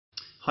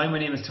Hi, my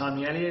name is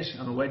Tommy Elliot.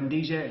 I'm a wedding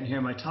DJ and here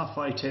are my top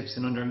 5 tips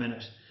in under a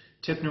minute.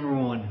 Tip number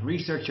 1,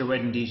 research your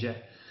wedding DJ.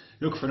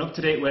 Look for an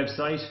up-to-date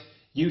website,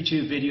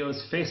 YouTube videos,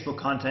 Facebook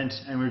content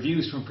and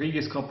reviews from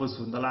previous couples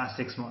within the last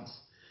 6 months.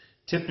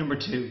 Tip number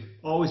 2,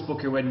 always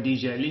book your wedding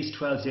DJ at least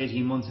 12 to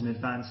 18 months in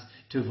advance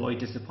to avoid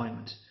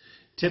disappointment.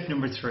 Tip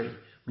number 3,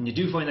 when you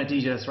do find that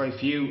DJ that's right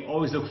for you,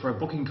 always look for a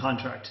booking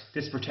contract.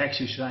 This protects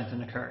you should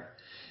anything occur.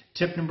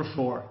 Tip number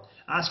 4,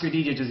 ask your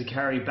DJ does he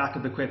carry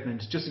backup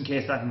equipment just in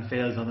case that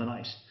fails on the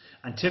night.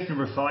 And tip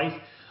number 5,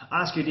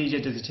 ask your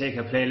DJ does he take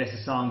a playlist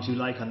of songs you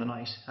like on the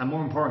night, and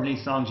more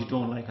importantly songs you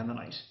don't like on the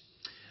night.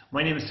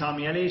 My name is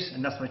Tommy Elliot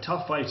and that's my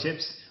top 5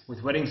 tips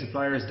with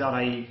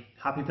Weddingsuppliers.ie.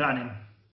 Happy planning!